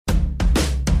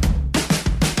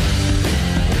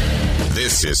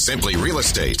This is Simply Real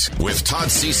Estate with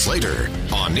Todd C. Slater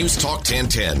on News Talk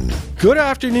 1010. Good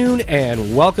afternoon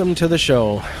and welcome to the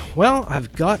show. Well,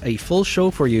 I've got a full show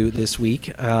for you this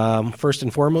week. First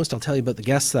and foremost, I'll tell you about the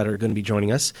guests that are going to be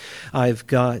joining us. I've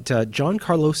got John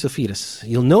Carlos Safidis.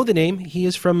 You'll know the name. He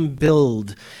is from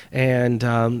Build, and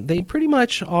they pretty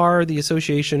much are the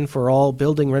association for all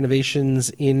building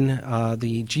renovations in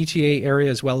the GTA area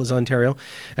as well as Ontario.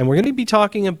 And we're going to be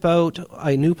talking about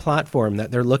a new platform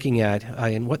that they're looking at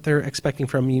and what they're expecting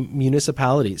from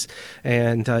municipalities.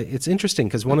 And it's interesting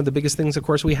because one of the biggest things, of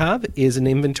course, we have is an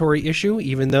inventory issue.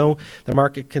 Even though the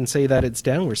market can say that it's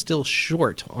down, we're still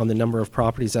short on the number of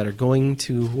properties that are going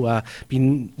to be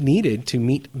needed to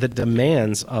meet the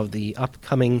demands of the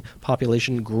upcoming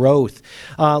population growth.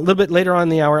 A little bit later on in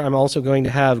the hour, I'm also going to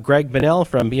have Greg Bonnell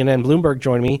from BNN Bloomberg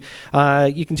join me.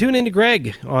 You can tune into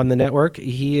Greg on the network.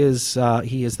 He is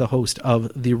the host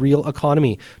of The Real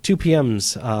Economy, 2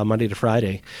 p.m.s Monday to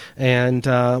Friday. And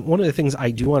one of the things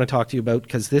I do want to talk to you about,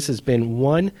 because this has been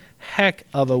one heck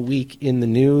of a week in the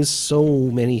news, so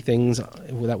many things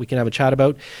that we can have a chat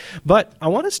about. But I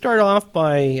want to start off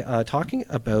by talking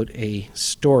about a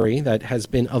story that has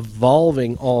been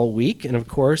evolving all week. And of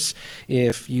course,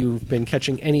 if you've been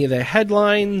catching any of the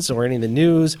headlines or any of the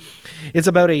news, it's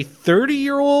about a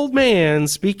 30-year-old man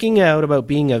speaking out about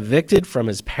being evicted from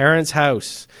his parents'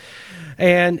 house.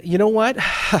 And you know what?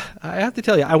 I have to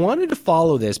tell you, I wanted to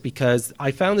follow this because I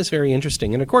found this very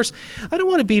interesting. And of course, I don't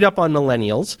want to beat up on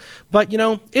millennials, but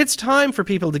it's time for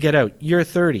people to get out. You're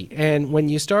 30. And when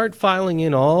you start filing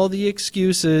in all the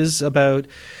excuses about,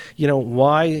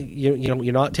 why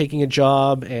you're not taking a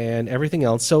job and everything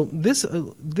else. So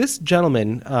this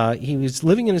gentleman, he was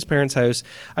living in his parents' house,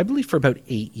 I believe, for about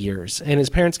 8 years. And his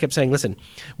parents kept saying, listen,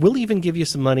 we'll even give you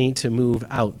some money to move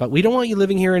out, but we don't want you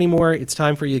living here anymore. It's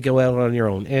time for you to go out on your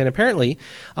own. And apparently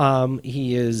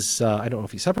he is, I don't know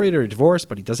if he's separated or divorced,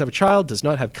 but he does have a child, does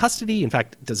not have custody, in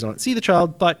fact, does not see the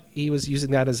child, but he was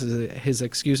using that as his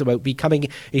excuse about becoming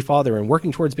a father and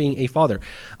working towards being a father.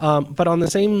 But on the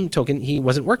same token, he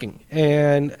wasn't working.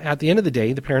 And at the end of the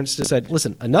day, the parents just said,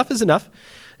 listen, enough is enough,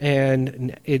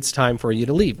 and it's time for you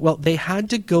to leave. Well, they had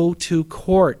to go to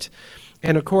court.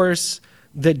 And of course,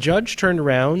 the judge turned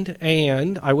around,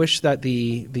 and I wish that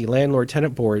the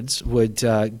landlord-tenant boards would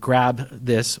grab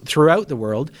this throughout the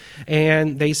world,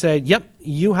 and they said, yep,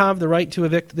 you have the right to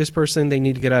evict this person. They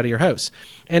need to get out of your house.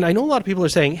 And I know a lot of people are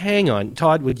saying, hang on,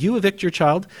 Todd, would you evict your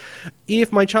child?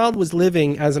 If my child was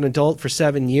living as an adult for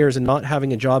 7 years and not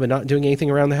having a job and not doing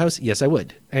anything around the house, yes, I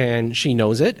would. And she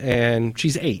knows it, and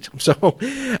she's 8. So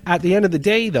at the end of the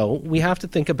day, though, we have to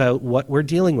think about what we're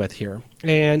dealing with here.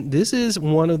 And this is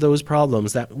one of those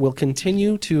problems that will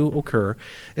continue to occur,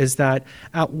 is that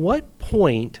at what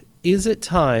point is it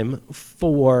time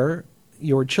for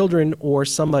your children or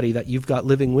somebody that you've got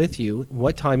living with you,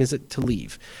 what time is it to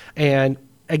leave? And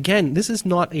again, this is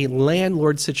not a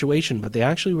landlord situation, but they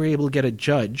actually were able to get a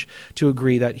judge to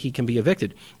agree that he can be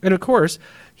evicted. And of course,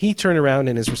 he turned around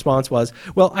and his response was,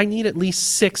 well, I need at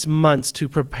least 6 months to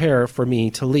prepare for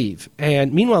me to leave.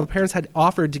 And meanwhile, the parents had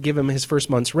offered to give him his first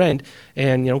month's rent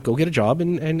and, go get a job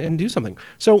and do something.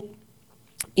 So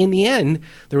in the end,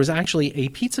 there was actually a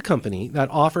pizza company that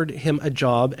offered him a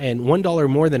job and $1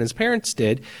 more than his parents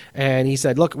did. And he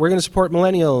said, look, we're going to support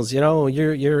millennials.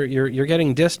 You're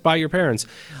getting dissed by your parents.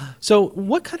 So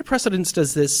what kind of precedence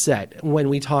does this set when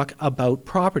we talk about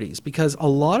properties? Because a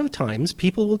lot of times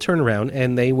people will turn around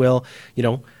and they will,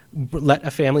 let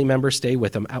a family member stay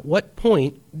with them. At what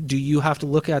point do you have to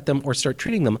look at them or start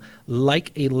treating them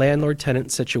like a landlord-tenant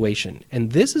situation?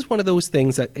 And this is one of those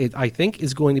things that I think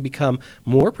is going to become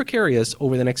more precarious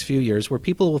over the next few years, where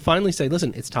people will finally say,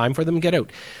 listen, it's time for them to get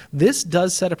out. This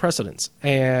does set a precedence.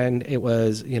 And it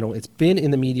was, it's been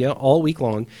in the media all week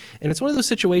long. And it's one of those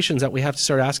situations that we have to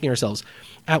start asking ourselves,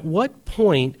 at what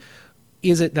point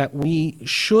is it that we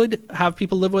should have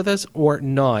people live with us or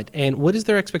not? And what is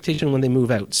their expectation when they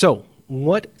move out? So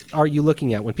what are you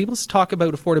looking at? When people talk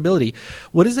about affordability,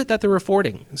 what is it that they're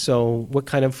affording? So what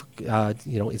kind of,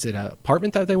 is it an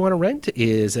apartment that they want to rent?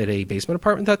 Is it a basement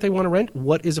apartment that they want to rent?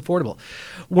 What is affordable?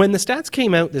 When the stats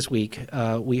came out this week,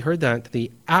 we heard that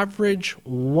the average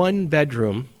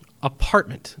one-bedroom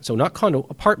apartment, so not condo,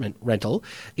 apartment rental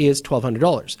is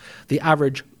 $1,200. The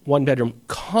average one-bedroom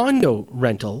condo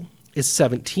rental is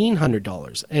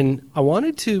 $1,700. And I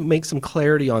wanted to make some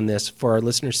clarity on this for our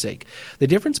listeners' sake. The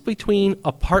difference between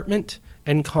apartment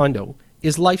and condo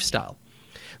is lifestyle.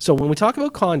 So when we talk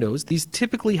about condos, these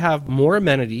typically have more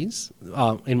amenities.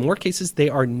 In more cases, they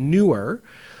are newer.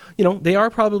 they are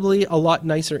probably a lot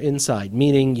nicer inside,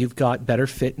 meaning you've got better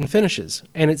fit and finishes.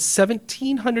 And it's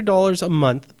 $1,700 a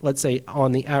month, let's say,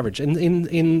 on the average. And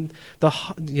in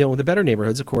the better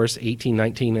neighborhoods, of course, 18,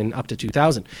 19, and up to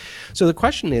 2,000. So the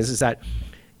question is that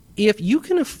if you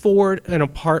can afford an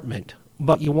apartment,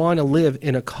 but you want to live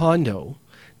in a condo,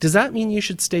 does that mean you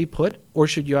should stay put, or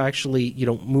should you actually,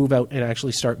 move out and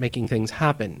actually start making things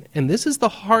happen? And this is the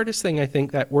hardest thing I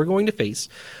think that we're going to face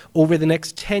over the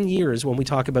next 10 years when we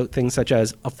talk about things such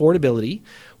as affordability,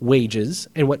 wages,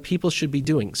 and what people should be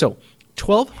doing. So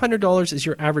 $1,200 is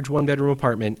your average one-bedroom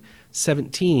apartment.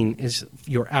 $1,700 is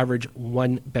your average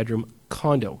one-bedroom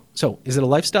condo. So is it a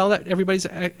lifestyle that everybody's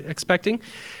expecting?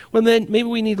 Well, then maybe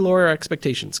we need to lower our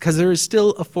expectations, because there is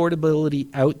still affordability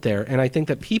out there. And I think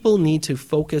that people need to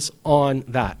focus on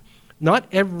that. Not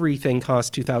everything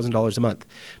costs $2,000 a month.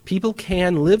 People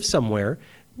can live somewhere.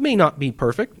 It may not be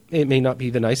perfect. It may not be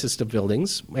the nicest of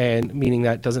buildings, and meaning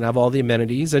that it doesn't have all the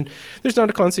amenities, and there's not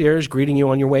a concierge greeting you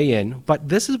on your way in. But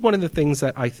this is one of the things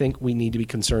that I think we need to be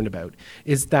concerned about,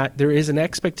 is that there is an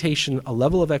expectation, a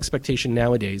level of expectation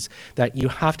nowadays, that you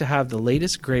have to have the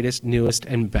latest, greatest, newest,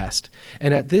 and best.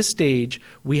 And at this stage,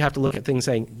 we have to look at things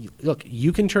saying, look,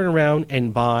 you can turn around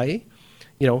and buy,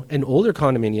 an older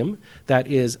condominium that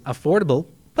is affordable,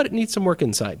 but it needs some work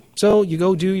inside. So you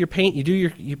go do your paint,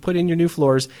 you put in your new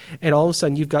floors, and all of a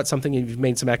sudden you've got something and you've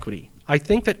made some equity. I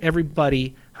think that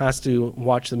everybody has to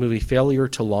watch the movie Failure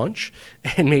to Launch,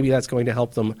 and maybe that's going to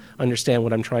help them understand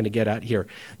what I'm trying to get at here.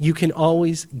 You can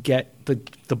always get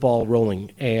the ball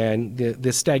rolling, and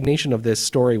the stagnation of this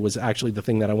story was actually the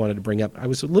thing that I wanted to bring up. I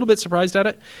was a little bit surprised at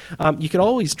it. You can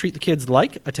always treat the kids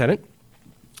like a tenant.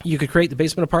 You could create the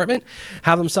basement apartment,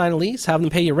 have them sign a lease, have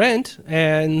them pay you rent,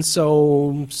 and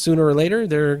so sooner or later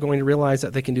they're going to realize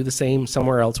that they can do the same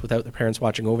somewhere else without their parents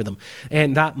watching over them.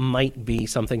 And that might be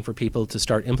something for people to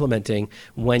start implementing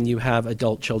when you have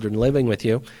adult children living with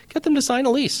you. Get them to sign a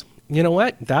lease. You know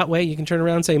what? That way you can turn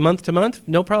around and say month to month,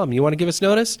 no problem. You want to give us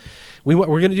notice? We're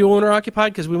going to do owner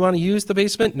occupied because we want to use the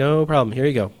basement? No problem. Here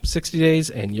you go. 60 days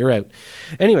and you're out.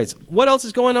 Anyways, what else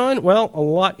is going on? Well, a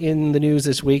lot in the news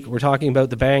this week. We're talking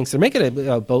about the banks. They're making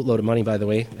a boatload of money, by the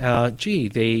way.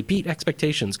 They beat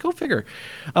expectations. Go figure.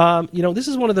 This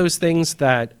is one of those things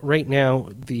that right now,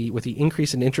 with the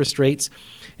increase in interest rates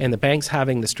and the banks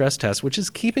having the stress test, which is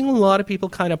keeping a lot of people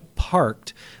kind of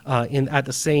parked at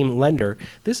the same lender,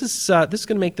 this is going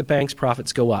to make the bank's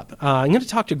profits go up. I'm going to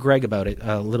talk to Greg about it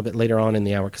a little bit later on in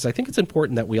the hour, because I think it's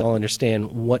important that we all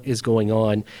understand what is going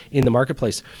on in the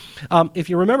marketplace. If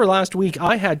you remember last week,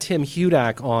 I had Tim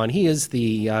Hudak on. He is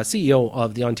the CEO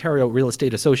of the Ontario Real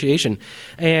Estate Association.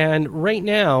 And right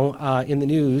now in the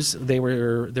news, there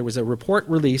was a report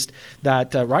released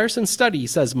that Ryerson's study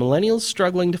says millennials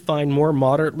struggling to find more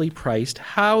moderately priced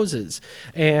houses.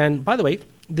 And by the way,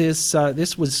 this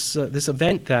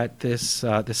event that this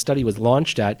study was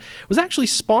launched at was actually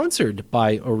sponsored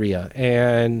by OREA.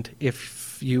 And if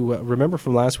you remember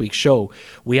from last week's show,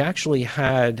 we actually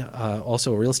had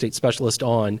also a real estate specialist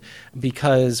on,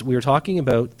 because we were talking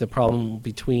about the problem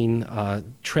between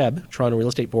TREB, Toronto Real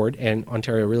Estate Board, and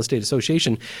Ontario Real Estate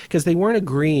Association, because they weren't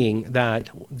agreeing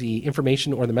that the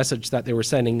information or the message that they were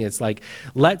sending is like,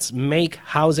 let's make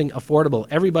housing affordable.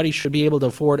 Everybody should be able to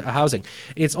afford a housing.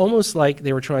 It's almost like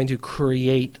they were trying to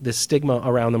create this stigma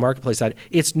around the marketplace that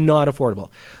it's not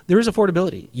affordable. There is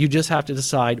affordability. You just have to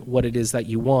decide what it is that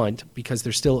you want, because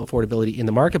there's still affordability in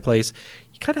the marketplace.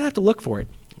 You kind of have to look for it.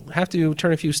 Have to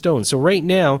turn a few stones. So right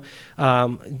now,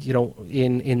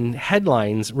 in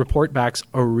headlines, report backs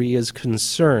OREA's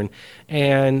concern.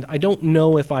 And I don't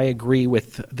know if I agree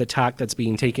with the tack that's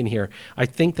being taken here. I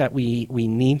think that we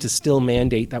need to still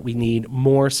mandate that we need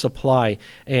more supply,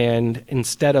 and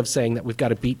instead of saying that we've got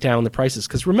to beat down the prices.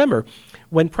 Because remember,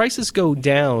 when prices go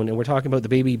down, and we're talking about the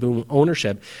baby boom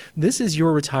ownership, this is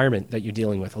your retirement that you're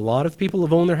dealing with. A lot of people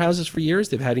have owned their houses for years.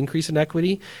 They've had increase in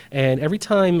equity. And every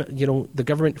time, the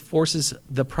government forces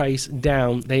the price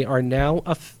down, they are now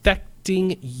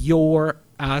affecting your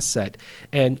asset.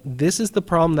 And this is the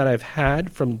problem that I've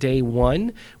had from day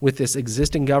one with this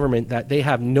existing government, that they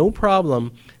have no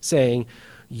problem saying,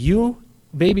 you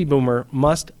baby boomer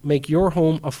must make your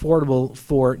home affordable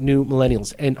for new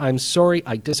millennials. And I'm sorry,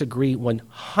 I disagree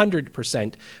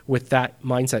 100% with that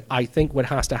mindset. I think what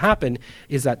has to happen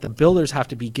is that the builders have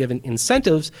to be given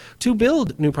incentives to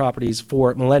build new properties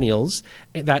for millennials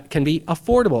that can be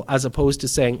affordable, as opposed to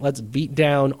saying, let's beat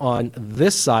down on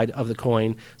this side of the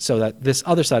coin so that this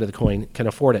other side of the coin can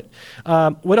afford it.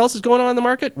 What else is going on in the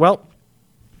market? Well,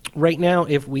 right now,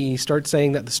 if we start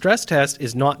saying that the stress test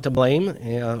is not to blame,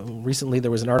 recently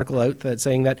there was an article out that's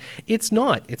saying that it's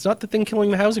not the thing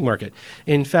killing the housing market.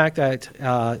 In fact, that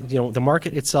the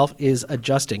market itself is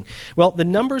adjusting. Well, the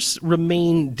numbers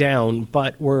remain down,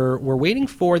 but we're waiting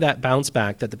for that bounce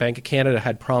back that the Bank of Canada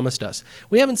had promised us.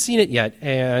 We haven't seen it yet,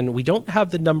 and we don't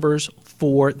have the numbers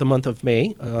for the month of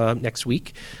May next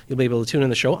week. You'll be able to tune in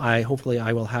the show. Hopefully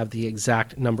I will have the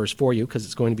exact numbers for you, because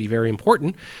it's going to be very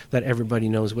important that everybody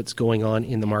knows what's going on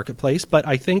in the marketplace. But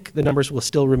I think the numbers will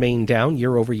still remain down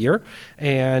year over year,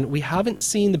 and we haven't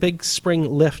seen the big spring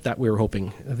lift that we were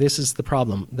hoping. This is the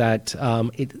problem, that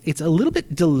it's a little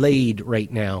bit delayed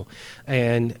right now.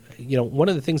 And one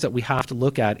of the things that we have to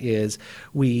look at is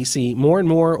we see more and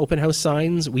more open house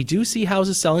signs. We do see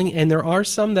houses selling, and there are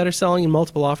some that are selling in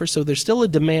multiple offers, so there's still a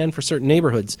demand for certain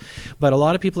neighborhoods. But a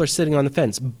lot of people are sitting on the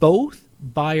fence, both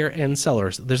buyer and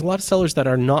sellers. There's a lot of sellers that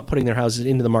are not putting their houses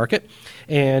into the market.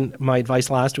 And my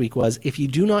advice last week was, if you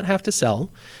do not have to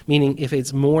sell, meaning if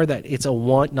it's more that it's a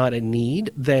want, not a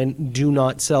need, then do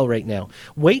not sell right now.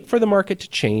 Wait for the market to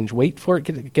change. Wait for it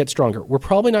to get stronger. We're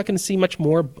probably not going to see much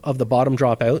more of the bottom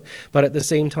drop out. But at the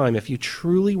same time, if you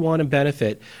truly want to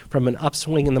benefit from an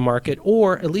upswing in the market,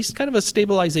 or at least kind of a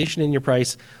stabilization in your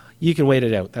price, you can wait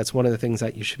it out. That's one of the things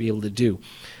that you should be able to do.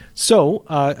 So,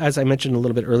 as I mentioned a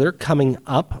little bit earlier, coming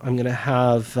up, I'm going to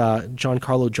have John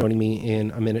Carlo joining me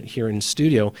in a minute here in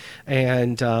studio.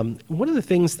 And one of the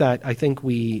things that I think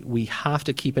we have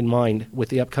to keep in mind with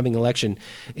the upcoming election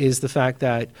is the fact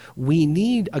that we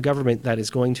need a government that is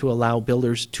going to allow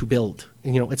builders to build.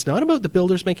 It's not about the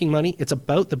builders making money. It's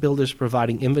about the builders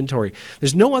providing inventory.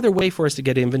 There's no other way for us to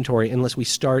get inventory unless we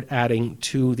start adding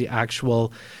to the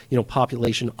actual,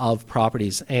 population of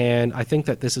properties. And I think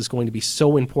that this is going to be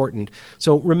so important.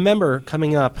 So remember,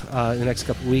 coming up in the next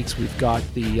couple of weeks, we've got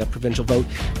the provincial vote.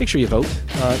 Make sure you vote.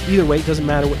 Either way, it doesn't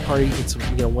matter what party. It's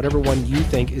whatever one you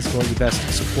think is going to best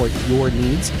support your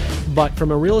needs. But from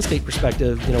a real estate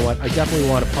perspective, I definitely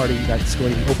want a party that's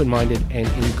going to be open-minded and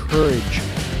encourage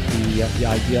the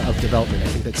idea of development. I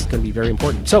think that's going to be very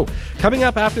important. So, coming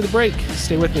up after the break,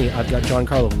 stay with me. I've got John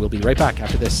Carlo. We'll be right back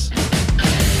after this.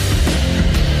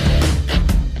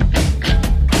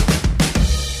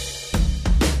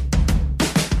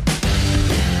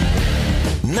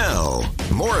 Now,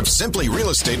 more of Simply Real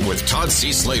Estate with Todd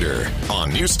C. Slater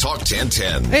on News Talk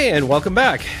 1010. Hey, and welcome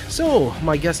back. So,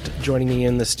 my guest joining me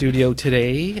in the studio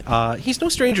today, he's no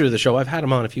stranger to the show. I've had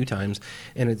him on a few times,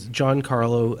 and it's John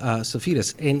Carlo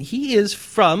Sofidis. And he is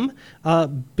from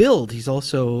Build. He's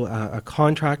also a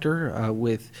contractor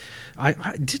with...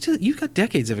 you've got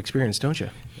decades of experience, don't you?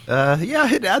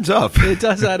 Yeah, it adds up. It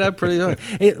does add up pretty well.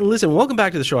 Hey, listen, welcome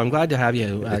back to the show. I'm glad to have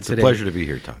you today. It's a pleasure to be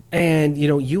here, Todd. And,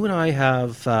 you and I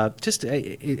have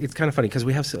it's kind of funny because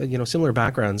we have, similar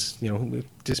backgrounds,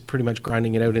 just pretty much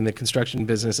grinding it out in the construction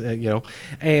business,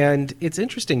 and it's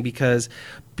interesting because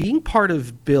being part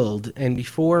of Build, and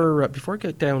before I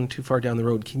get down too far down the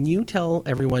road, can you tell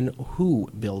everyone who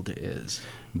Build is?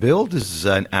 BUILD is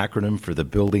an acronym for the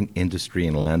Building Industry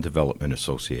and Land Development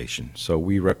Association. So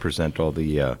we represent all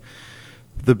the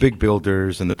big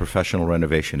builders and the professional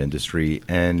renovation industry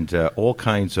and all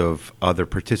kinds of other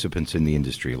participants in the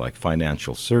industry, like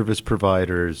financial service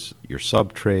providers, your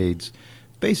sub-trades,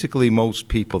 basically most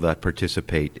people that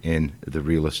participate in the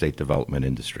real estate development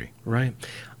industry. Right.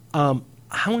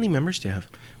 How many members do you have?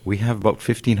 We have about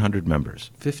 1,500 members.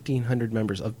 1,500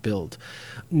 members of Build.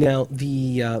 Now,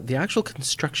 the actual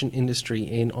construction industry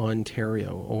in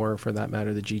Ontario, or for that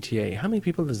matter, the GTA, how many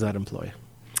people does that employ?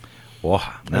 Well,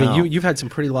 I mean, you've had some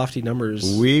pretty lofty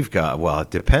numbers. We've got,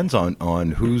 it depends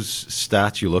on whose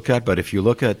stats you look at, but if you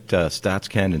look at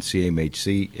StatsCan and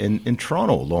CMHC, in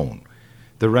Toronto alone,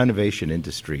 the renovation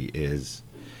industry is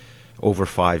over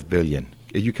 $5 billion.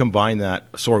 You combine that,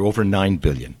 over $9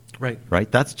 billion.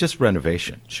 Right. That's just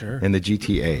renovation. Sure. In the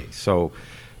GTA. So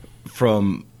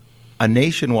from a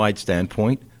nationwide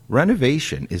standpoint,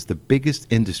 renovation is the biggest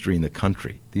industry in the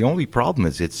country. The only problem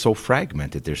is it's so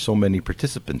fragmented. There's so many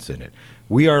participants in it.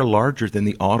 We are larger than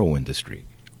the auto industry.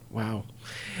 Wow.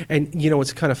 And,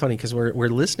 it's kind of funny because we're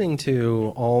listening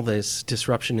to all this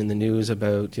disruption in the news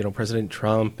about, President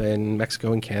Trump and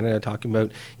Mexico and Canada talking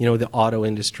about, the auto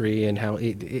industry and how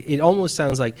it almost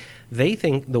sounds like they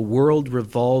think the world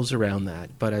revolves around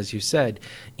that. But as you said,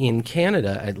 in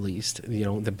Canada, at least,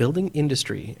 the building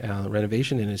industry,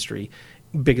 renovation industry,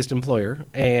 biggest employer,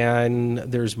 and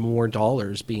there's more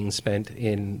dollars being spent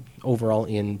overall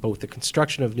in both the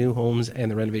construction of new homes and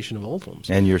the renovation of old homes.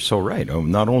 And you're so right.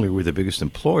 Not only are we the biggest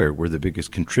employer, we're the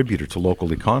biggest contributor to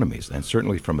local economies. And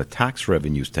certainly from a tax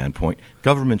revenue standpoint,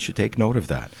 government should take note of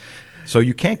that. So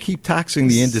you can't keep taxing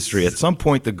the industry. At some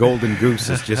point, the golden goose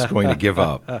is just going to give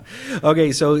up.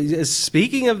 Okay, so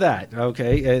speaking of that,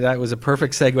 that was a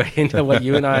perfect segue into what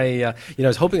you and I, I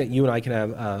was hoping that you and I can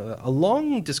have a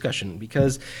long discussion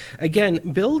because, again,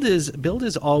 Build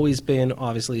has always been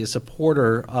obviously a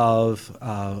supporter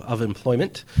of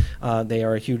employment. They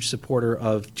are a huge supporter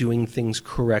of doing things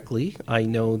correctly. I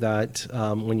know that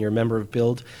when you're a member of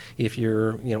Build, if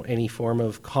you're any form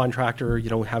of contractor,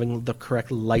 having the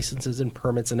correct licenses and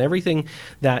permits and everything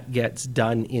that gets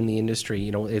done in the industry,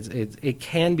 it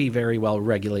can be very well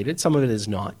regulated. Some of it is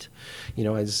not,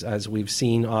 as we've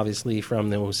seen obviously from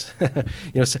those,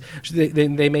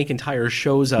 they make entire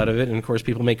shows out of it, and of course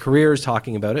people make careers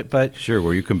talking about it. But sure,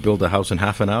 where you can build a house in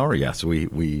half an hour. Yes,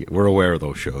 we're aware of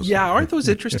those shows. Yeah, aren't those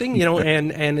interesting?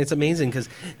 And it's amazing because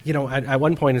at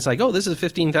one point it's like, oh, this is a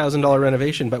 $15,000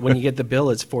 renovation, but when you get the bill,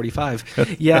 it's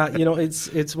 45. Yeah,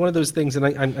 it's one of those things, and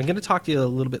I'm going to talk to you a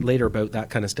little bit later about that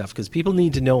kind of stuff because people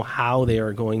need to know how they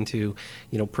are going to,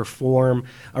 perform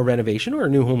a renovation or a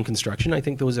new home construction. I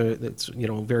think that's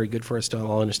very good for us to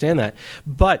all understand that.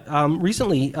 But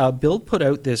recently, Build put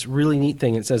out this really neat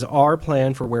thing. It says, our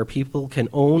plan for where people can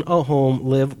own a home,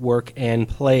 live, work, and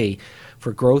play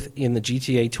for growth in the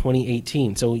GTA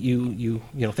 2018. So you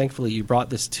thankfully you brought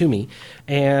this to me,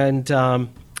 and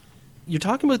you're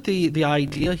talking about the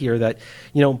idea here that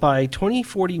by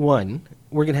 2041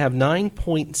 we're going to have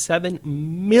 9.7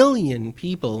 million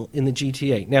people in the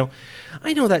GTA. Now,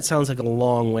 I know that sounds like a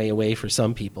long way away for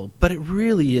some people, but it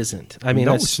really isn't. I mean,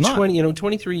 no, that's it's not.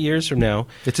 23 years from now.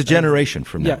 It's a generation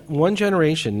from now. Yeah, one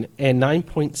generation and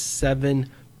 9.7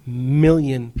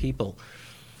 million people.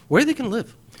 Where are they going to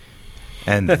live?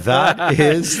 And that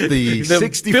is the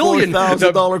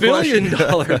 $64,000 question. $1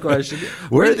 billion question.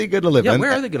 Where are they going to live? Yeah,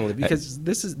 where are they going to live? Because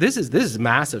this is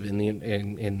massive in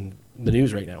the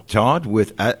news right now. Todd,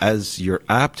 as you're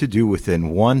apt to do, within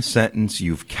one sentence,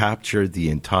 you've captured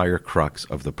the entire crux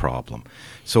of the problem.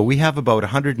 So we have about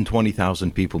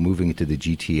 120,000 people moving into the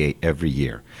GTA every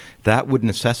year. That would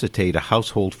necessitate a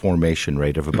household formation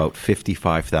rate of about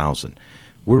 55,000.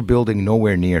 We're building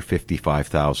nowhere near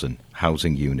 55,000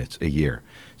 housing units a year.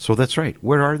 So that's right.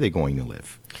 Where are they going to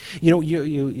live?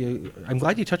 I'm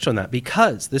glad you touched on that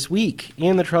because this week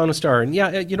in the Toronto Star, and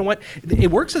you know what?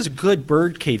 It works as a good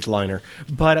birdcage liner,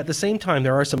 but at the same time,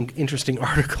 there are some interesting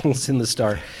articles in the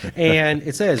Star. And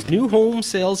it says, new home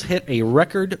sales hit a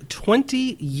record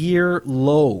 20-year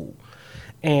low.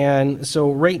 And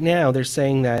so right now they're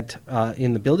saying that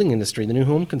in the building industry, the new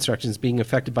home construction is being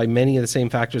affected by many of the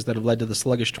same factors that have led to the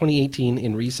sluggish 2018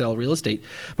 in resale real estate.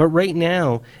 But right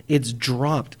now it's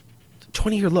dropped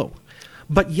 20-year low.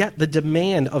 But yet the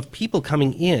demand of people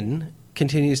coming in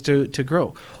continues to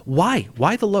grow. Why?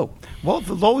 Why the low? Well,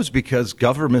 the low is because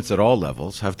governments at all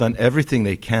levels have done everything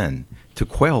they can to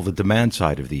quell the demand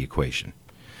side of the equation.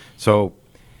 So,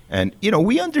 and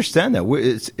we understand that.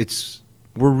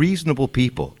 We're reasonable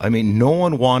people. I mean, no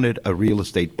one wanted a real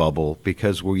estate bubble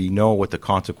because we know what the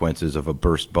consequences of a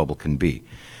burst bubble can be.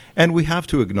 And we have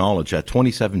to acknowledge that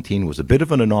 2017 was a bit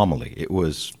of an anomaly. It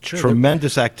was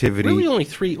tremendous activity. Really, only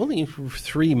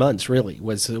 3 months. Really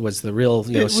was the real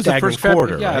it was staggering the first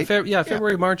quarter, right?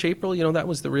 February, March, April. That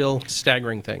was the real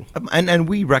staggering thing. And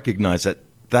we recognize that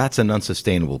that's an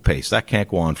unsustainable pace. That can't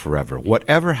go on forever.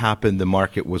 Whatever happened, the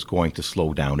market was going to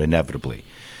slow down inevitably.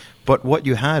 But what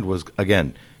you had was,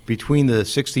 again, between the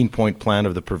 16-point plan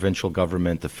of the provincial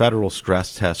government, the federal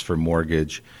stress test for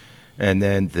mortgage, and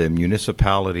then the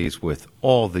municipalities with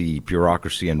all the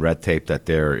bureaucracy and red tape that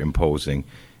they're imposing.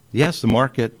 Yes, the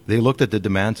market, they looked at the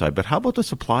demand side, but how about the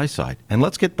supply side? And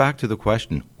let's get back to the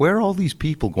question, where are all these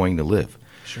people going to live?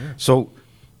 Sure. So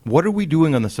what are we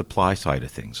doing on the supply side of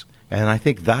things? And I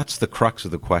think that's the crux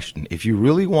of the question. If you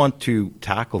really want to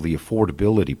tackle the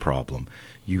affordability problem,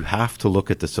 you have to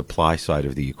look at the supply side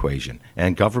of the equation.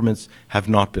 And governments have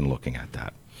not been looking at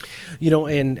that.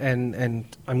 And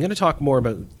I'm going to talk more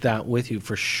about that with you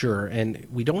for sure. And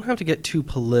we don't have to get too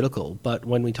political, but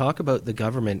when we talk about the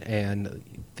government and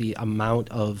the amount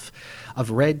of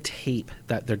red tape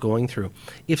that they're going through,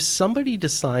 if somebody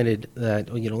decided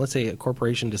that, let's say a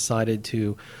corporation decided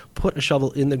to put a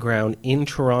shovel in the ground in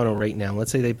Toronto right now,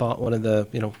 let's say they bought one of the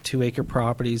 2-acre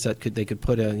properties that they could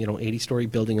put a 80-story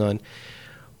building on,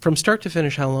 from start to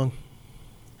finish, how long?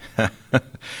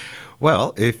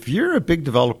 Well, if you're a big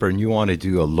developer and you want to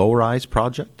do a low-rise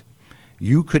project,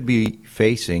 you could be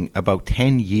facing about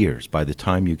 10 years by the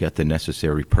time you get the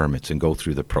necessary permits and go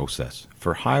through the process.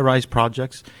 For high-rise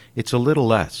projects, it's a little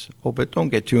less. Oh, but don't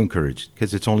get too encouraged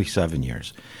because it's only 7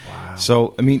 years. Wow.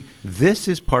 So, I mean, this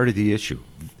is part of the issue.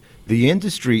 the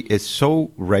industry is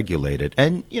so regulated,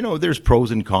 and there's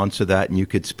pros and cons to that, and you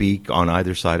could speak on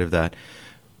either side of that.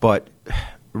 But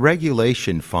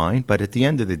regulation, fine. But at the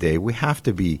end of the day, we have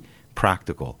to be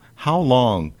practical. How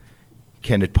long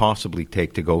can it possibly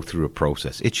take to go through a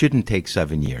process? It shouldn't take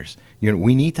 7 years.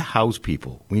 We need to house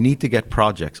people. We need to get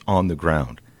projects on the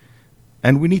ground.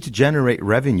 And we need to generate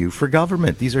revenue for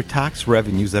government. These are tax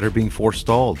revenues that are being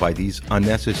forestalled by these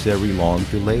unnecessary long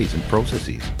delays and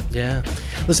processes. Yeah.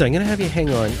 Listen, I'm going to have you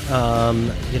hang on.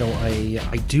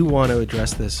 I do want to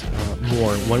address this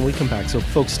more when we come back. So,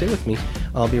 folks, stay with me.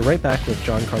 I'll be right back with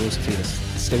John Carlos Afitas.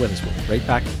 Stay with us. We'll be right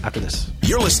back after this.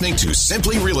 You're listening to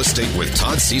Simply Real Estate with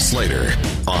Todd C. Slater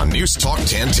on News Talk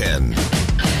 1010.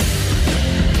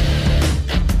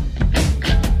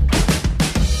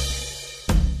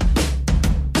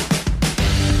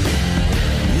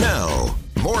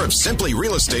 More of Simply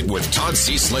Real Estate with Todd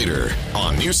C. Slater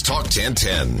on News Talk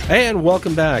 1010. And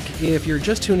welcome back. If you're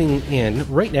just tuning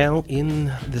in, right now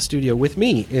in the studio with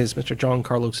me is Mr. John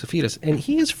Carlos Afitas, and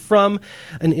he is from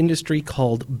an industry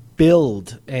called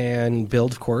BUILD. And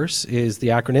BUILD, of course, is the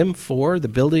acronym for the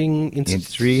Building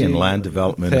Industry and Land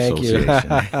Development Association.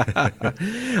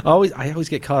 I always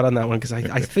get caught on that one because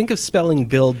I think of spelling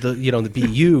BUILD, the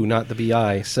B-U, not the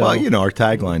B-I. So. Well, our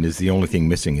tagline is the only thing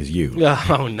missing is you.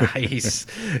 Oh, nice.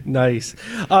 Nice.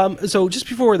 So just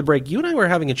before the break, you and I were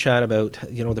having a chat about,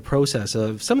 the process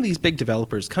of some of these big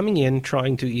developers coming in,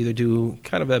 trying to either do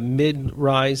kind of a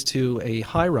mid-rise to a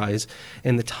high-rise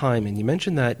and the time. And you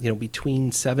mentioned that,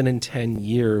 between 7 and 10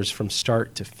 years from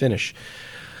start to finish.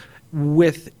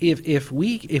 If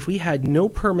we had no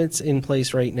permits in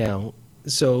place right now,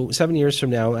 so 7 years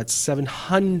from now, that's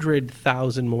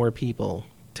 700,000 more people,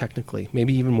 technically,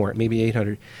 maybe even more, maybe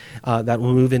 800, that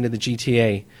will move into the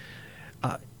GTA.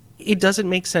 It doesn't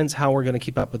make sense how we're going to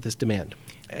keep up with this demand.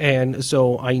 And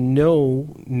so I know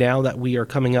now that we are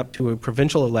coming up to a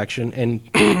provincial election,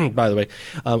 and by the way,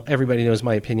 everybody knows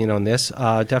my opinion on this.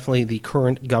 Definitely the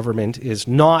current government is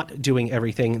not doing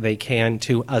everything they can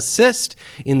to assist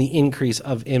in the increase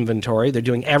of inventory. They're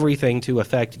doing everything to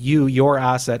affect your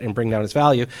asset, and bring down its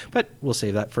value. But we'll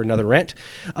save that for another rent.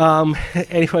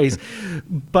 Anyways,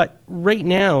 but right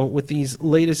now with these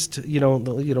latest,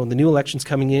 the new elections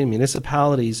coming in,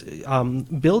 municipalities,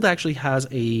 BUILD actually has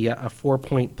a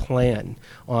 4-point plan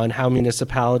on how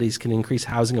municipalities can increase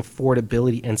housing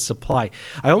affordability and supply.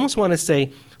 I almost want to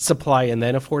say supply and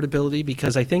then affordability,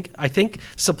 because I think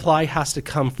supply has to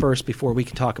come first before we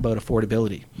can talk about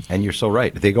affordability. And you're so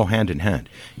right. They go hand in hand.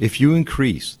 If you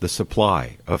increase the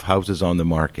supply of houses on the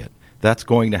market, that's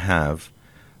going to have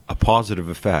a positive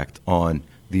effect on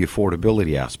the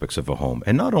affordability aspects of a home.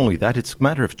 And not only that, it's a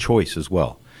matter of choice as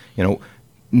well.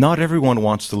 Not everyone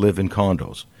wants to live in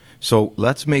condos. So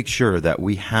let's make sure that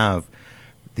we have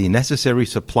the necessary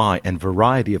supply and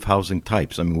variety of housing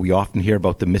types. I mean, we often hear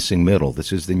about the missing middle.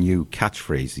 This is the new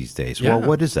catchphrase these days. Yeah. Well,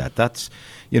 what is that? That's,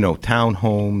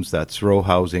 townhomes, that's row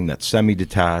housing, that's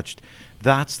semi-detached.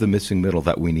 That's the missing middle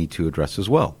that we need to address as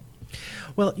well.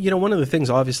 Well, one of the things,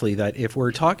 obviously, that if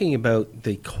we're talking about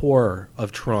the core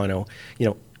of Toronto,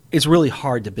 it's really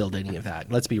hard to build any of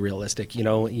that. Let's be realistic.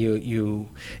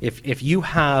 If you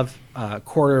have a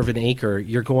quarter of an acre,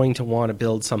 you're going to want to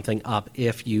build something up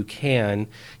if you can.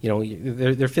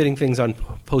 They're fitting things on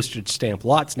postage stamp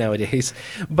lots nowadays.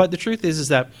 But the truth is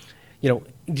that, do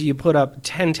you put up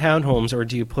 10 townhomes or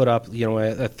do you put up, a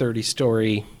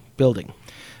 30-story building?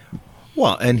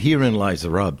 Well, and herein lies the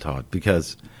rub, Todd,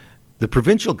 because the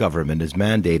provincial government is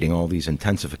mandating all these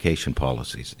intensification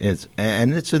policies,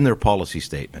 and it's in their policy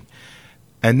statement.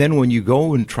 And then when you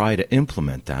go and try to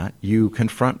implement that, you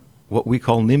confront what we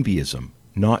call NIMBYism,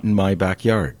 not in my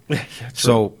backyard.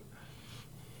 So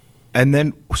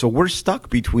we're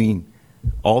stuck between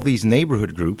all these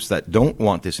neighborhood groups that don't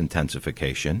want this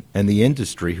intensification and the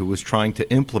industry who is trying to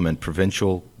implement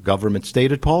provincial government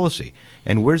stated policy.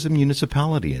 And where's the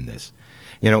municipality in this?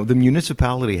 The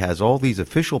municipality has all these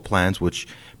official plans which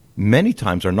many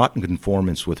times are not in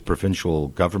conformance with provincial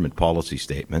government policy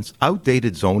statements,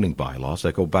 outdated zoning bylaws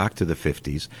that go back to the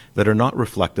 50s that are not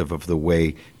reflective of the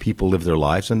way people live their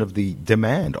lives and of the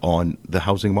demand on the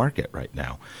housing market right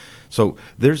now. So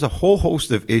there's a whole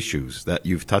host of issues that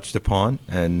you've touched upon,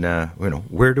 and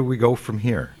where do we go from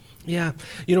here? Yeah.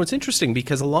 It's interesting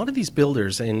because a lot of these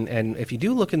builders, and if you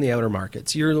do look in the outer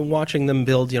markets, you're watching them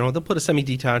build, they'll put a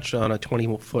semi-detached on a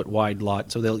 20-foot wide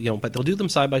lot. So but they'll do them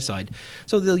side by side.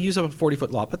 So they'll use up a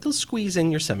 40-foot lot, but they'll squeeze in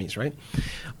your semis, right?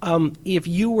 If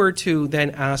you were to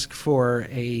then ask for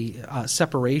a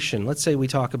separation, let's say we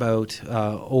talk about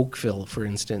Oakville, for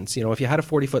instance, if you had a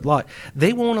 40-foot lot,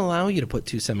 they won't allow you to put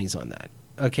two semis on that.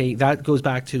 okay, that goes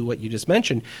back to what you just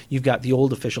mentioned. You've got the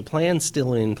old official plan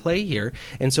still in play here,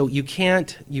 and so you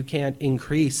can't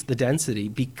increase the density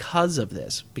because of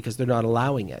this, because they're not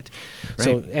allowing it. Right.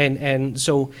 So and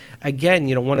so again,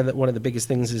 one of the biggest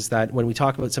things is that when we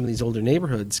talk about some of these older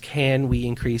neighborhoods, can we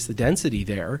increase the density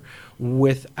there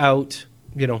without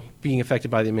being affected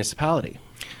by the municipality?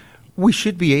 We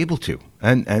should be able to,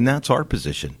 and that's our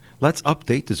position. Let's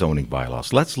update the zoning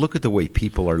bylaws. Let's look at the way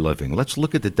people are living. Let's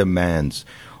look at the demands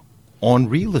on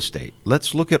real estate.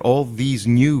 Let's look at all these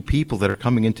new people that are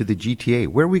coming into the GTA.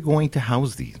 Where are we going to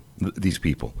house these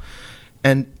people?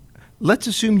 And let's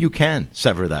assume you can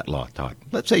sever that law, Todd.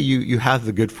 Let's say you have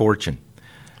the good fortune.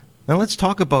 Now let's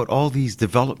talk about all these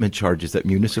development charges that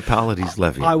municipalities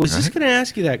levy. I was just going to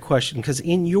ask you that question, because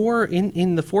in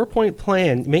the 4-point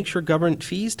plan, make sure government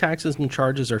fees, taxes, and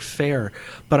charges are fair.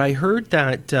 But I heard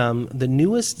that some of the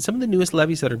newest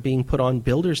levies that are being put on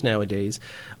builders nowadays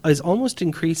is almost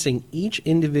increasing each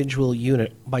individual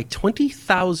unit by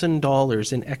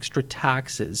 $20,000 in extra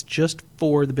taxes just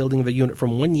for the building of a unit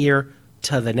from one year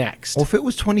to the next. Well, if it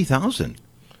was $20,000.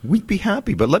 We'd be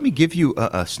happy, but let me give you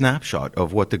a snapshot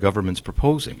of what the government's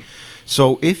proposing.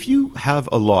 So if you have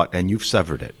a lot and you've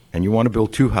severed it and you want to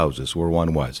build 2 houses where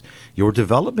one was, your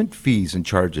development fees and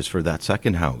charges for that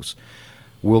second house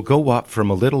will go up from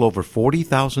a little over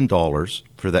 $40,000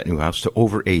 for that new house to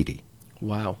over $80,000.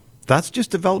 Wow. That's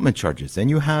just development charges. Then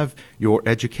you have your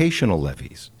educational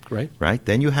levies. Right?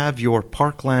 Then you have your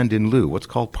parkland in lieu, what's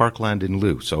called parkland in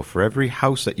lieu. So for every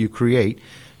house that you create,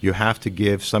 you have to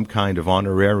give some kind of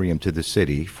honorarium to the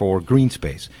city for green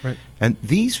space. Right. And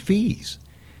these fees,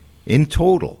 in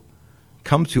total,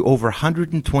 come to over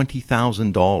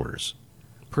 $120,000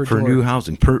 for new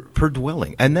housing, per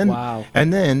dwelling. And then, wow.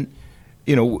 And then,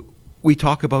 we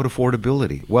talk about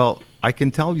affordability. Well, I can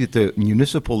tell you the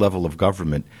municipal level of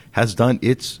government has done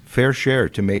its fair share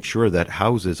to make sure that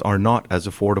houses are not as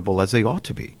affordable as they ought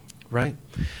to be. Right.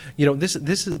 This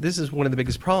is one of the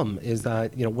biggest problem is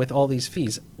that, with all these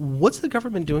fees, what's the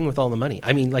government doing with all the money?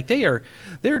 I mean, like they're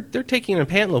taking a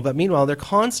pant load, but meanwhile they're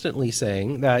constantly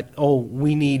saying that,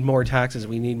 we need more taxes,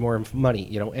 we need more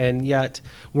money, and yet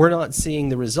we're not seeing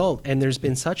the result. And there's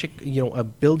been such a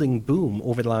building boom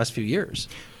over the last few years.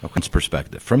 Okay.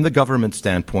 Perspective. From the government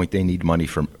standpoint, they need money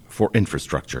for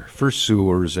infrastructure, for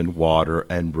sewers and water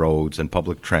and roads and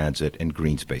public transit and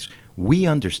green space. We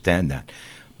understand that.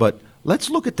 But let's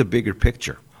look at the bigger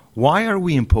picture. Why are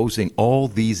we imposing all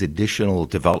these additional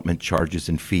development charges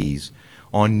and fees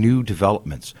on new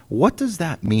developments? What does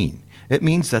that mean? It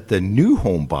means that the new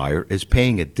home buyer is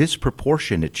paying a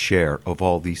disproportionate share of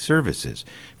all these services.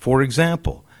 For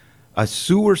example, a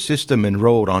sewer system and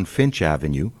road on Finch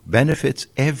Avenue benefits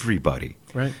everybody.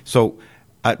 Right. So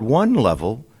at one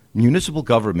level, municipal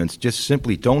governments just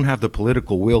simply don't have the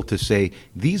political will to say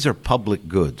these are public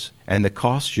goods and the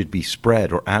cost should be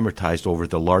spread or amortized over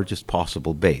the largest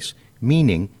possible base,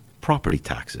 meaning property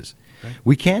taxes. Right.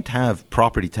 We can't have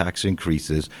property tax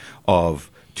increases of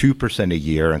 2% a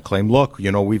year and claim, look,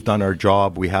 we've done our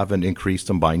job, we haven't increased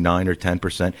them by 9 or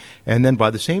 10%, and then by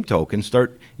the same token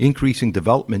start increasing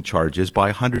development charges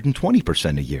by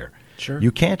 120% a year. Sure.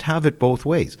 You can't have it both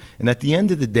ways. And at the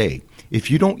end of the day, if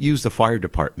you don't use the fire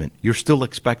department, you're still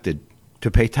expected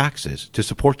to pay taxes to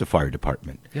support the fire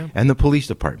department and the police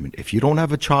department. If you don't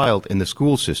have a child in the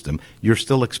school system, you're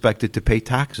still expected to pay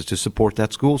taxes to support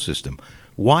that school system.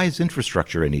 Why is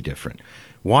infrastructure any different?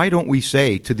 Why don't we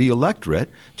say to the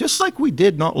electorate, just like we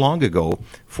did not long ago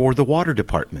for the water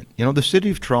department? The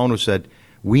city of Toronto said,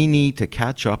 we need to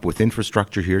catch up with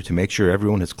infrastructure here to make sure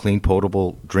everyone has clean,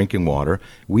 potable drinking water.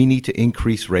 We need to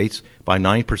increase rates by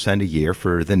 9% a year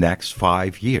for the next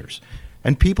 5 years.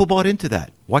 And people bought into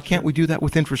that. Why can't we do that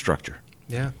with infrastructure?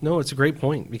 Yeah, no, it's a great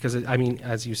point because,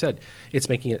 as you said, it's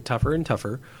making it tougher and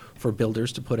tougher for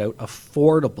builders to put out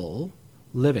affordable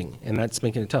living, and that's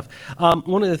making it tough.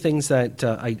 One of the things that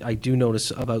I do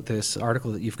notice about this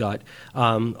article that you've got,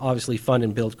 obviously fund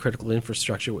and build critical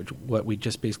infrastructure, which what we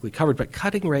just basically covered, but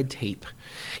cutting red tape,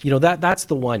 that's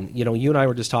the one. You and I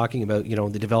were just talking about,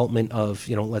 the development of,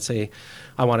 let's say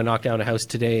I want to knock down a house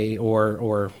today,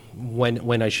 or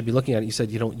when I should be looking at it. You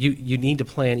said, you need to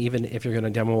plan, even if you're going to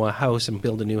demo a house and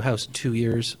build a new house, 2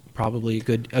 years, probably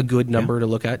a good number to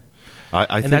look at.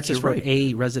 I think that's just for right.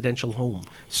 a residential home.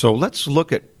 So let's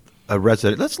look at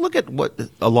Let's look at what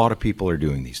a lot of people are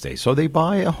doing these days. So they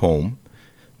buy a home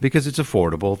because it's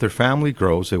affordable. Their family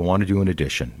grows. They want to do an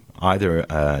addition, either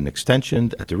an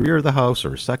extension at the rear of the house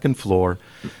or a second floor.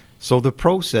 So the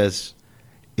process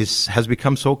has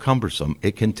become so cumbersome,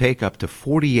 it can take up to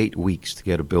 48 weeks to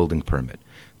get a building permit.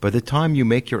 By the time you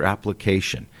make your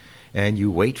application and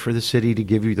you wait for the city to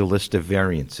give you the list of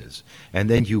variances, and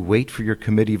then you wait for your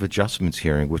committee of adjustments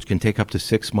hearing, which can take up to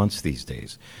 6 months these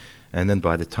days. And then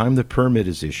by the time the permit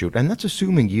is issued, and that's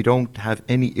assuming you don't have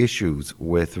any issues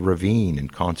with ravine and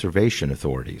conservation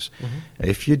authorities.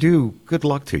 If you do, good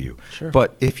luck to you. Sure.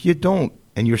 But if you don't,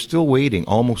 and you're still waiting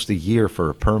almost a year for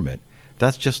a permit,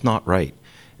 that's just not right.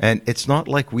 And it's not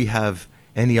like we have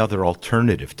any other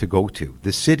alternative to go to.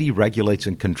 The city regulates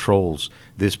and controls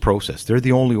this process. They're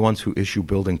the only ones who issue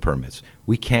building permits.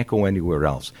 We can't go anywhere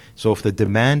else. So if the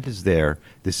demand is there,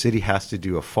 the city has to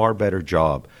do a far better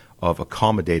job of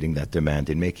accommodating that demand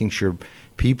and making sure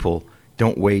people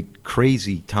don't wait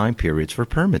crazy time periods for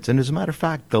permits. And as a matter of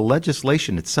fact, the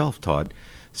legislation itself, Todd,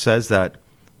 says that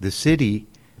the city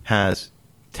has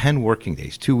 10 working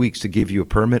days, 2 weeks to give you a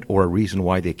permit or a reason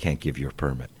why they can't give you a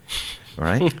permit. All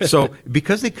right? So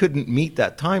because they couldn't meet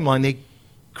that timeline, they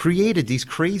created these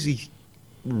crazy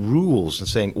rules and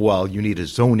saying, well, you need a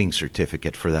zoning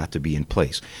certificate for that to be in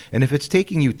place. And if it's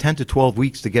taking you 10 to 12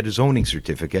 weeks to get a zoning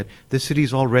certificate, the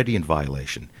city's already in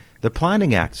violation. The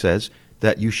Planning Act says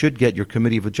that you should get your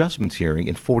Committee of Adjustments hearing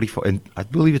in 45, and I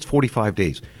believe it's 45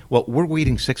 days. Well, we're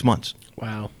waiting 6 months.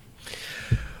 Wow.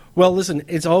 Well, listen,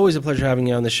 it's always a pleasure having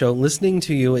you on the show. Listening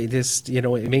to you, it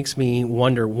makes me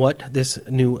wonder what this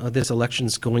election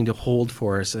is going to hold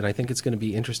for us, and I think it's going to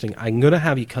be interesting. I'm going to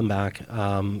have you come back,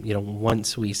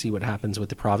 once we see what happens with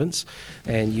the province,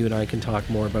 and you and I can talk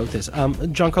more about this.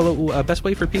 Giancarlo, best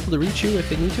way for people to reach you if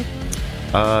they need to?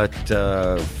 At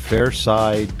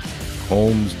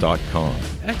fairsidehomes.com.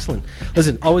 Excellent.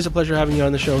 Listen, always a pleasure having you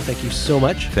on the show. Thank you so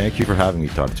much. Thank you for having me,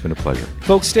 Todd. It's been a pleasure.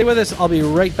 Folks, stay with us. I'll be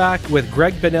right back with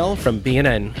Greg Bonnell from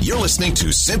BNN. You're listening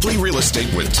to Simply Real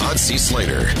Estate with Todd C.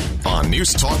 Slater on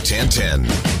News Talk 1010.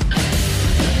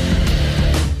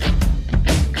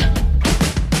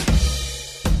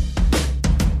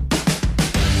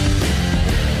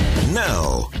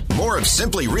 Now, more of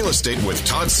Simply Real Estate with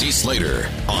Todd C. Slater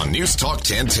on News Talk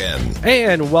 1010.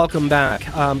 And welcome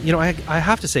back. I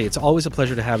have to say, it's always a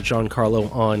pleasure to have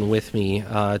Giancarlo on with me,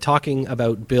 talking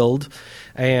about build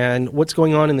and what's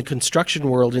going on in the construction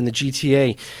world in the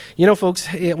GTA. You know, folks,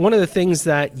 one of the things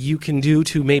that you can do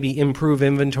to maybe improve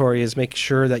inventory is make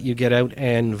sure that you get out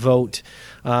and vote.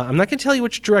 I'm not going to tell you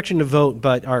which direction to vote,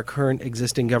 but our current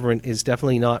existing government is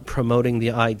definitely not promoting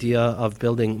the idea of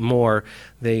building more.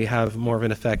 They have more of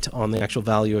an effect on the actual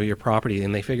value of your property,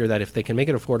 and they figure that if they can make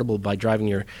it affordable by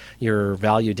driving your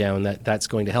value down, that's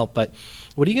going to help. But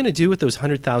what are you going to do with those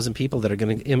 100,000 people that are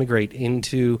going to immigrate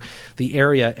into the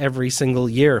area every single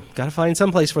year? Got to find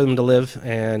some place for them to live,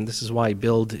 and this is why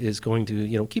Build is going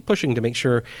to keep pushing to make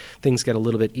sure things get a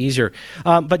little bit easier.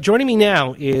 But joining me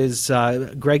now is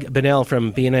Greg Bonnell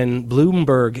from BNN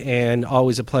Bloomberg, and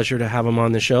always a pleasure to have him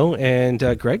on the show. And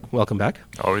Greg, welcome back.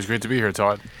 Always great to be here,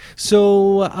 Todd.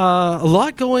 So a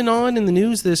lot going on in the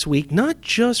news this week, not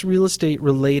just real estate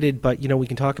related, but we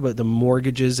can talk about the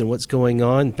mortgages and what's going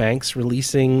on. Banks releasing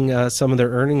some of their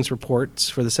earnings reports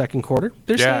for the second quarter.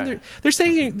 They're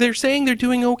saying they're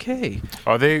doing okay.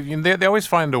 Oh, they always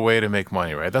find a way to make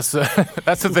money, right? That's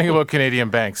the thing about Canadian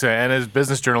banks. And as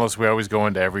business journalists, we always go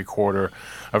into every quarter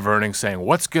of earnings saying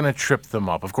what's going to trip them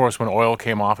up. Of course, when oil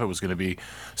came off, it was going to be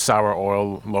sour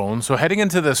oil loans. So heading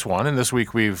into this one, and this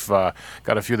week we've got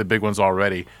a few of the big ones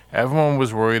already, everyone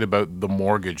was worried about the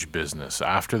mortgage business.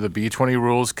 After the B20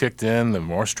 rules kicked in, the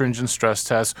more stringent stress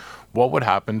tests, what would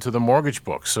happen to the mortgage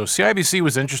book? So CIBC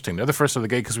was interesting. They're the first of the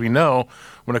gate because we know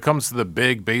when it comes to the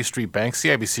big Bay Street banks,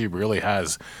 CIBC really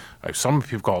has some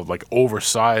people call it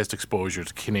oversized exposure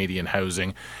to Canadian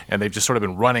housing, and they've just sort of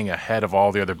been running ahead of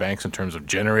all the other banks in terms of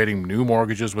generating new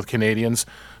mortgages with Canadians.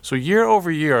 So year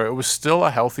over year, it was still a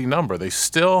healthy number. They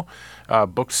still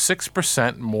booked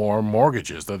 6% more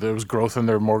mortgages. There was growth in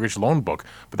their mortgage loan book,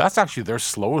 but that's actually their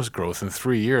slowest growth in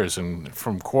 3 years. And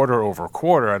from quarter over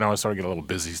quarter, I know I started to get a little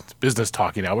busy business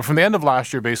talking now, but from the end of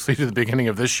last year basically to the beginning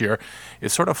of this year, it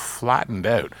sort of flattened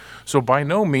out. So by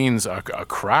no means a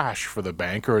crash for the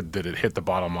bank, or did it hit the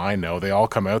bottom line? No, they all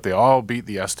come out, they all beat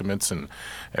the estimates, and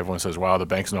everyone says, wow, the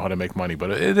banks know how to make money.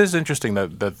 But it is interesting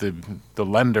that the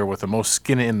lender with the most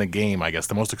skin in the game, I guess,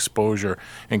 the most exposure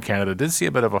in Canada, did see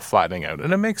a bit of a flattening out.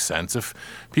 And it makes sense. If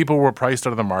people were priced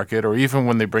out of the market, or even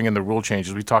when they bring in the rule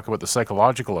changes, we talk about the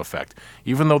psychological effect.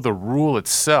 Even though the rule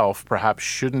itself perhaps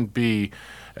shouldn't be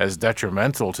as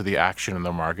detrimental to the action in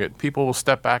the market, people will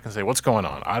step back and say, what's going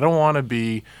on? I don't want to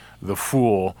be the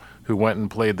fool who went and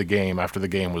played the game after the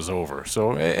game was over.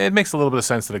 So it makes a little bit of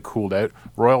sense that it cooled out.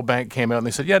 Royal Bank came out and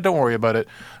they said, yeah, don't worry about it.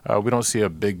 We don't see a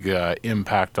big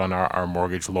impact on our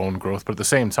mortgage loan growth. But at the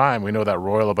same time, we know that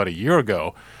Royal about a year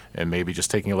ago, and maybe just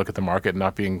taking a look at the market and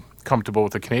not being comfortable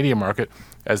with the Canadian market,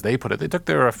 as they put it, they took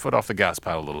their foot off the gas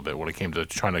pedal a little bit when it came to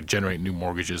trying to generate new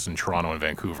mortgages in Toronto and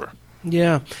Vancouver.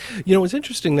 Yeah. It's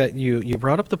interesting that you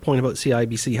brought up the point about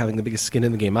CIBC having the biggest skin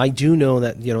in the game. I do know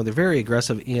that, they're very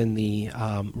aggressive in the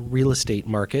real estate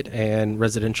market and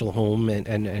residential home and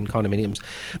condominiums.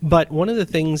 But one of the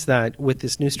things that with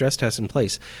this new stress test in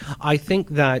place, I think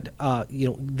that,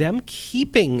 them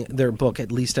keeping their book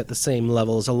at least at the same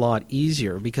level is a lot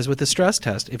easier, because with the stress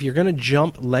test, if you're going to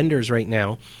jump lenders right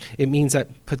now, it means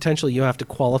that potentially you have to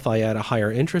qualify at a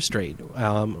higher interest rate,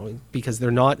 because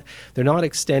they're not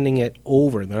extending it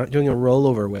over. They're not doing a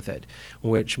rollover with it,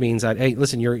 which means that, hey,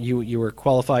 listen, you were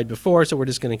qualified before, so we're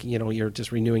just going to, you're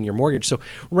just renewing your mortgage. So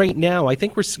right now, I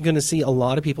think we're going to see a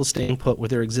lot of people staying put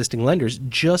with their existing lenders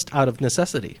just out of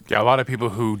necessity. Yeah, a lot of people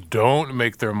who don't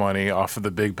make their money off of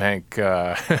the big bank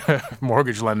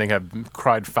mortgage lending have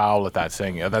cried foul at that,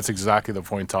 saying, yeah, that's exactly the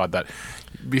point, Todd, that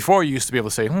before you used to be able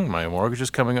to say, my mortgage is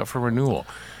coming up for renewal.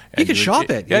 You could shop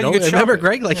it. Yeah, you could remember, shop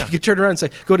it. Greg? You could turn around and say,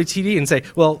 go to TD and say,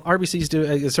 well, RBC's doing,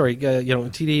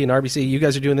 TD and RBC, you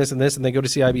guys are doing this and this, and they go to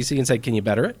CIBC and say, can you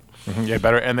better it? Mm-hmm, yeah,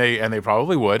 better, and they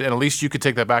probably would, and at least you could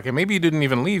take that back, and maybe you didn't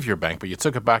even leave your bank, but you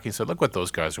took it back and you said, look what those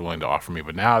guys are willing to offer me.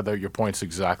 But now your point's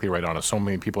exactly right on it. So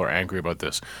many people are angry about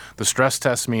this. The stress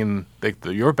tests mean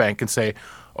your bank can say,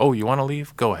 oh, you want to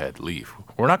leave? Go ahead, leave.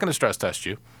 We're not going to stress test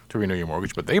you to renew your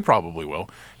mortgage, but they probably will,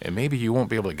 and maybe you won't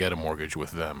be able to get a mortgage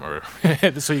with them, or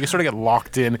so you can sort of get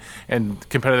locked in, and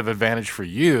competitive advantage for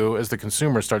you as the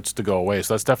consumer starts to go away.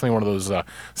 So that's definitely one of those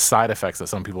side effects that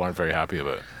some people aren't very happy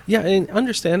about. Yeah, and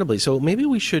understandably. So maybe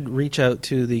we should reach out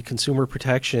to the consumer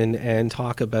protection and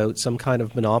talk about some kind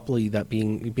of monopoly that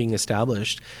being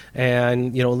established,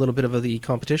 and a little bit of the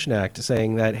Competition Act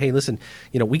saying that, hey, listen,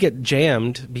 we get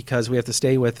jammed because we have to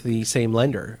stay with the same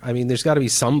lender. I mean, there's got to be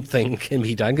something can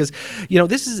be done. Because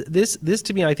this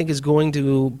to me, I think, is going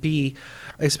to be,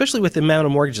 especially with the amount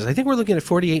of mortgages. I think we're looking at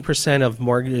 48% of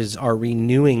mortgages are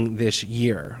renewing this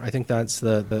year. I think that's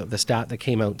the stat that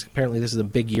came out. Apparently, this is a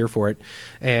big year for it,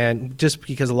 and just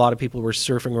because a lot of people were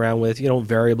surfing around with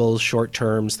variables, short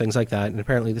terms, things like that, and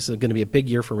apparently this is going to be a big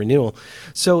year for renewal.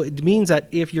 So it means that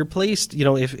if you're placed, if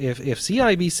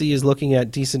CIBC is looking at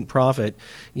decent profit,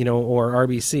 or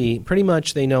RBC, pretty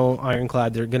much they know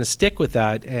ironclad they're going to stick with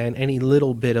that, and any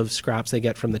little bit of scraps they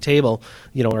get from the table,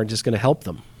 are just going to help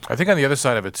them. I think on the other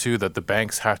side of it, too, that the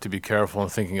banks have to be careful in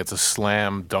thinking it's a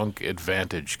slam dunk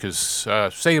advantage. Because,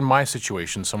 say in my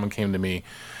situation, someone came to me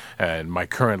and my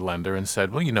current lender and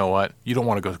said, well, you know what? You don't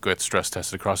want to go get stress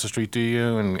tested across the street, do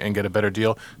you? And get a better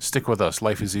deal? Stick with us.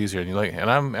 Life is easier.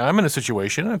 And I'm in a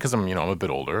situation, because I'm a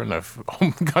bit older and I've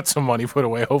got some money put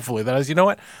away, hopefully, that is, you know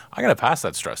what? I'm going to pass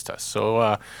that stress test.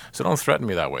 So don't threaten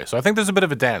me that way. So I think there's a bit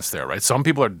of a dance there, right? Some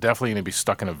people are definitely going to be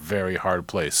stuck in a very hard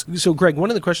place. So, Greg, one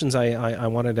of the questions I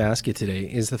wanted to ask you today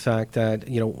is the fact that,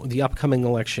 the upcoming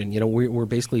election, we're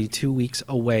basically 2 weeks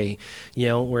away.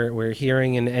 We're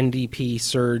hearing an NDP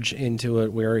surge into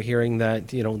it. We're hearing that,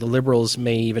 the Liberals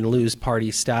may even lose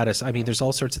party status. I mean, there's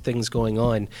all sorts of things going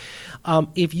on.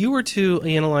 If you were to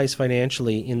analyze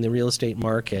financially in the real estate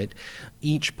market,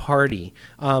 each party,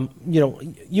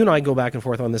 you and I go back and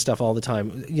forth on this stuff all the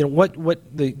time.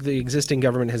 What the existing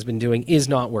government has been doing is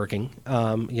not working.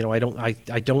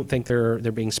 I don't think they're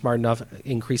being smart enough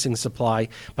increasing supply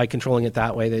by controlling it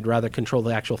that way. They'd rather control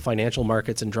the actual financial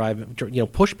markets and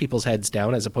push people's heads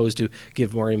down as opposed to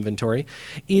give more inventory.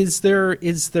 Is there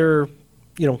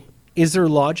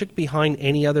logic behind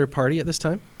any other party at this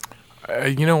time?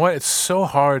 You know what? It's so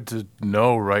hard to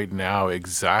know right now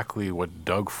exactly what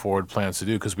Doug Ford plans to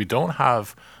do, because we don't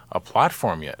have a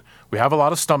platform yet. We have a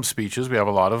lot of stump speeches. We have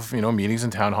a lot of meetings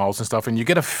and town halls and stuff, and you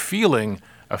get a feeling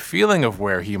of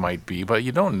where he might be, but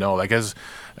you don't know. Like as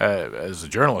a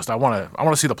journalist, I want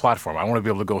to see the platform. I want to be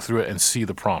able to go through it and see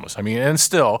the promise. I mean, and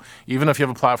still, even if you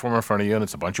have a platform in front of you and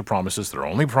it's a bunch of promises, they're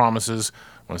only promises.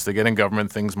 Once they get in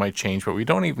government, things might change, but we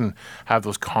don't even have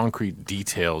those concrete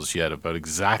details yet about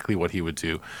exactly what he would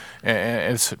do.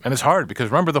 And it's hard, because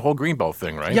remember the whole Greenbelt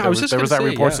thing, right? Yeah, there was that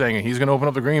report saying he's going to open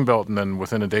up the Greenbelt, and then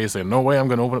within a day saying, no way I'm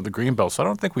going to open up the Greenbelt. So I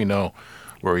don't think we know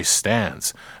where he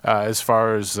stands. As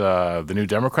far as the New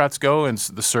Democrats go and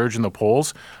the surge in the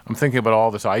polls, I'm thinking about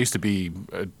all this. I used to be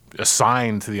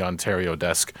assigned to the Ontario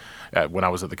desk when I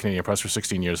was at the Canadian Press for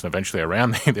 16 years, and eventually I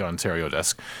ran the Ontario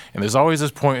desk. And there's always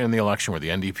this point in the election where the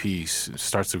NDP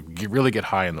starts to really get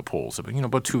high in the polls.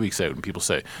 About 2 weeks out, and people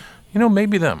say,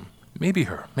 maybe them. Maybe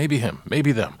her, maybe him,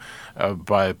 maybe them.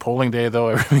 By polling day, though,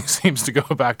 everything seems to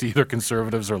go back to either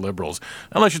conservatives or liberals.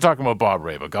 Unless you're talking about Bob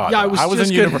Ray, but God, Yeah, I was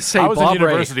just in gonna say I was in Bob Ray.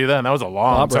 university then. That was a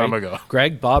long Bob time Ray. ago.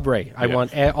 Greg, Bob Ray. I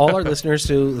want all our listeners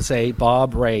to say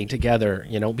Bob Ray together,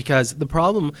 because the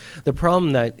problem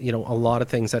that, a lot of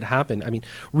things that happen,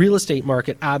 real estate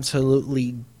market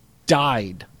absolutely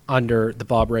died under the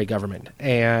Bob Ray government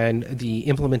and the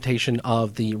implementation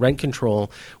of the rent control,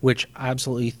 which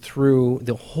absolutely threw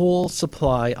the whole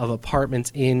supply of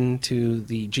apartments into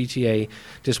the GTA,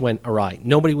 just went awry.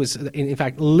 Nobody was, in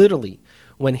fact, literally,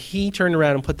 when he turned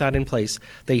around and put that in place,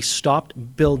 they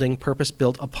stopped building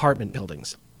purpose-built apartment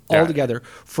buildings altogether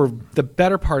for the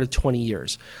better part of 20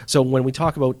 years. So when we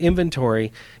talk about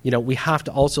inventory, we have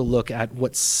to also look at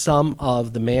what some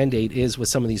of the mandate is with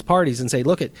some of these parties and say,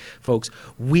 look at folks,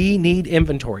 we need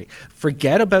inventory.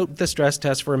 Forget about the stress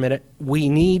test for a minute. We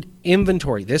need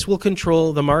inventory. This will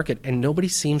control the market, and nobody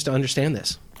seems to understand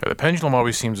this. The pendulum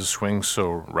always seems to swing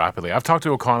so rapidly. I've talked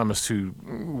to economists who,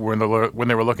 when they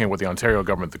were looking at what the Ontario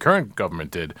government, the current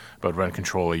government, did about rent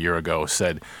control a year ago,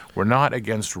 said, we're not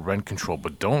against rent control,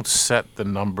 but don't set the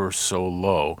number so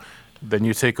low. Then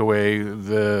you take away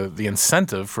the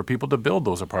incentive for people to build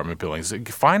those apartment buildings.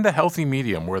 Find a healthy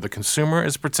medium where the consumer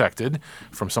is protected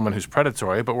from someone who's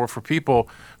predatory, but where for people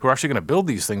who are actually going to build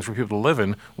these things for people to live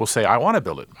in will say, I want to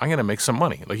build it. I'm going to make some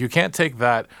money. Like, you can't take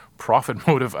that profit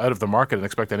motive out of the market and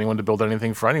expect anyone to build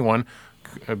anything for anyone.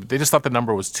 They just thought the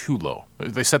number was too low.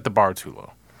 They set the bar too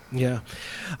low. Yeah,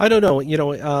 I don't know.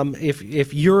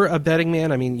 If you're a betting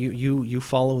man, you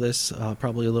follow this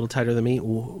probably a little tighter than me.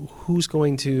 Who's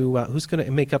going to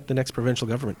make up the next provincial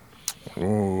government?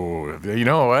 Oh, you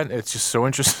know what? It's just so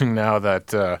interesting now that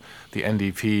the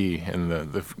NDP and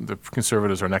the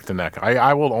Conservatives are neck to neck.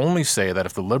 I will only say that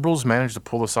if the Liberals manage to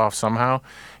pull this off somehow,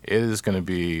 it is going to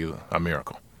be a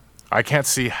miracle. I can't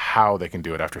see how they can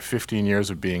do it after 15 years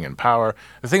of being in power.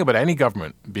 The thing about any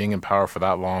government being in power for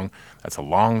that long, that's a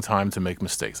long time to make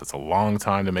mistakes. That's a long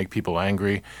time to make people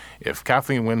angry. If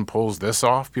Kathleen Wynne pulls this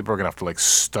off, people are going to have to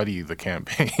study the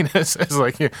campaign as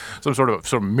some sort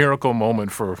of miracle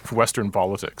moment for Western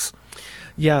politics.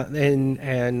 Yeah,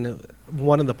 and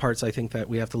one of the parts I think that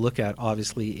we have to look at,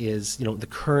 obviously, is the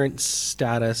current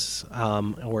status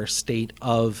or state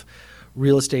of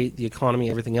real estate, the economy,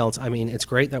 everything else. It's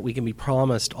great that we can be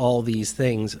promised all these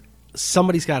things.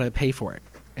 Somebody's got to pay for it.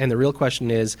 And the real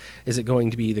question is it going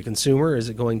to be the consumer? Is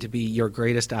it going to be your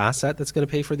greatest asset that's going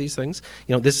to pay for these things?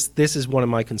 This is one of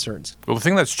my concerns. Well, the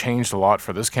thing that's changed a lot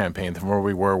for this campaign from where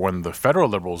we were when the federal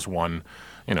Liberals won,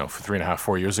 for 3.5,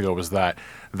 4 years ago, was that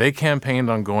they campaigned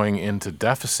on going into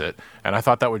deficit, and I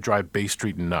thought that would drive Bay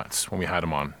Street nuts when we had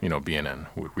them on, BNN.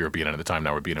 We were BNN at the time,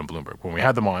 now we're BNN Bloomberg. When we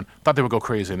had them on, thought they would go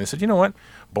crazy, and they said, you know what?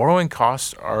 Borrowing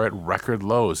costs are at record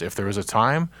lows. If there is a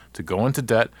time to go into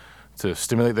debt, to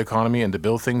stimulate the economy and to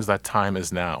build things, that time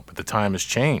is now. But the time has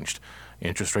changed.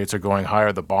 Interest rates are going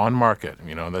higher. The bond market,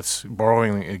 that's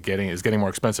borrowing is getting more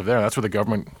expensive there. That's where the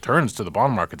government turns to the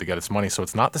bond market to get its money. So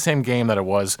it's not the same game that it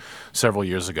was several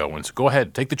years ago. When go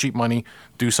ahead, take the cheap money,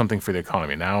 do something for the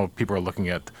economy. Now people are looking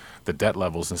at the debt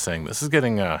levels and saying this is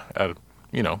getting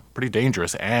pretty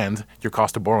dangerous, and your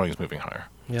cost of borrowing is moving higher.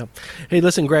 Yeah. Hey,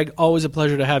 listen, Greg, always a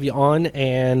pleasure to have you on,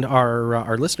 and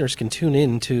our listeners can tune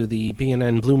in to the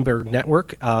BNN Bloomberg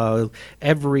Network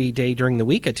every day during the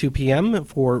week at 2 p.m.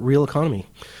 for Real Economy.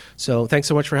 So thanks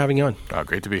so much for having you on.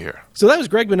 Great to be here. So that was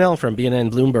Greg Bunnell from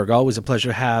BNN Bloomberg. Always a pleasure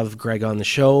to have Greg on the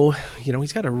show.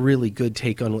 He's got a really good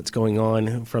take on what's going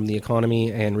on from the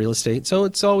economy and real estate. So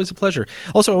it's always a pleasure.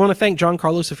 Also, I want to thank John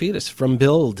Carlos Safidis from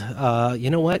Build. You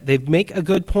know what? They make a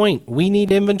good point. We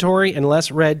need inventory and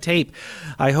less red tape.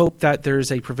 I hope that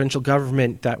there's a provincial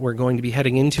government that we're going to be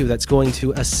heading into that's going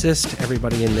to assist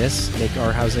everybody in this, make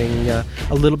our housing a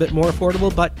little bit more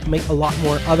affordable, but make a lot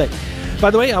more of it. By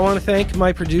the way, I want to thank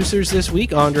my producers this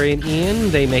week, Andre and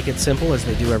Ian. They make it simple, as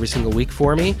they do every single week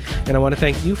for me. And I want to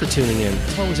thank you for tuning in.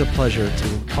 It's always a pleasure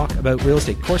to talk about real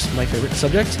estate. Of course, my favorite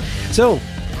subject. So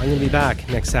I'm going to be back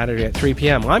next Saturday at 3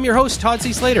 p.m. I'm your host, Todd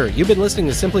C. Slater. You've been listening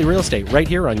to Simply Real Estate right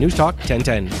here on News Talk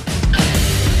 1010.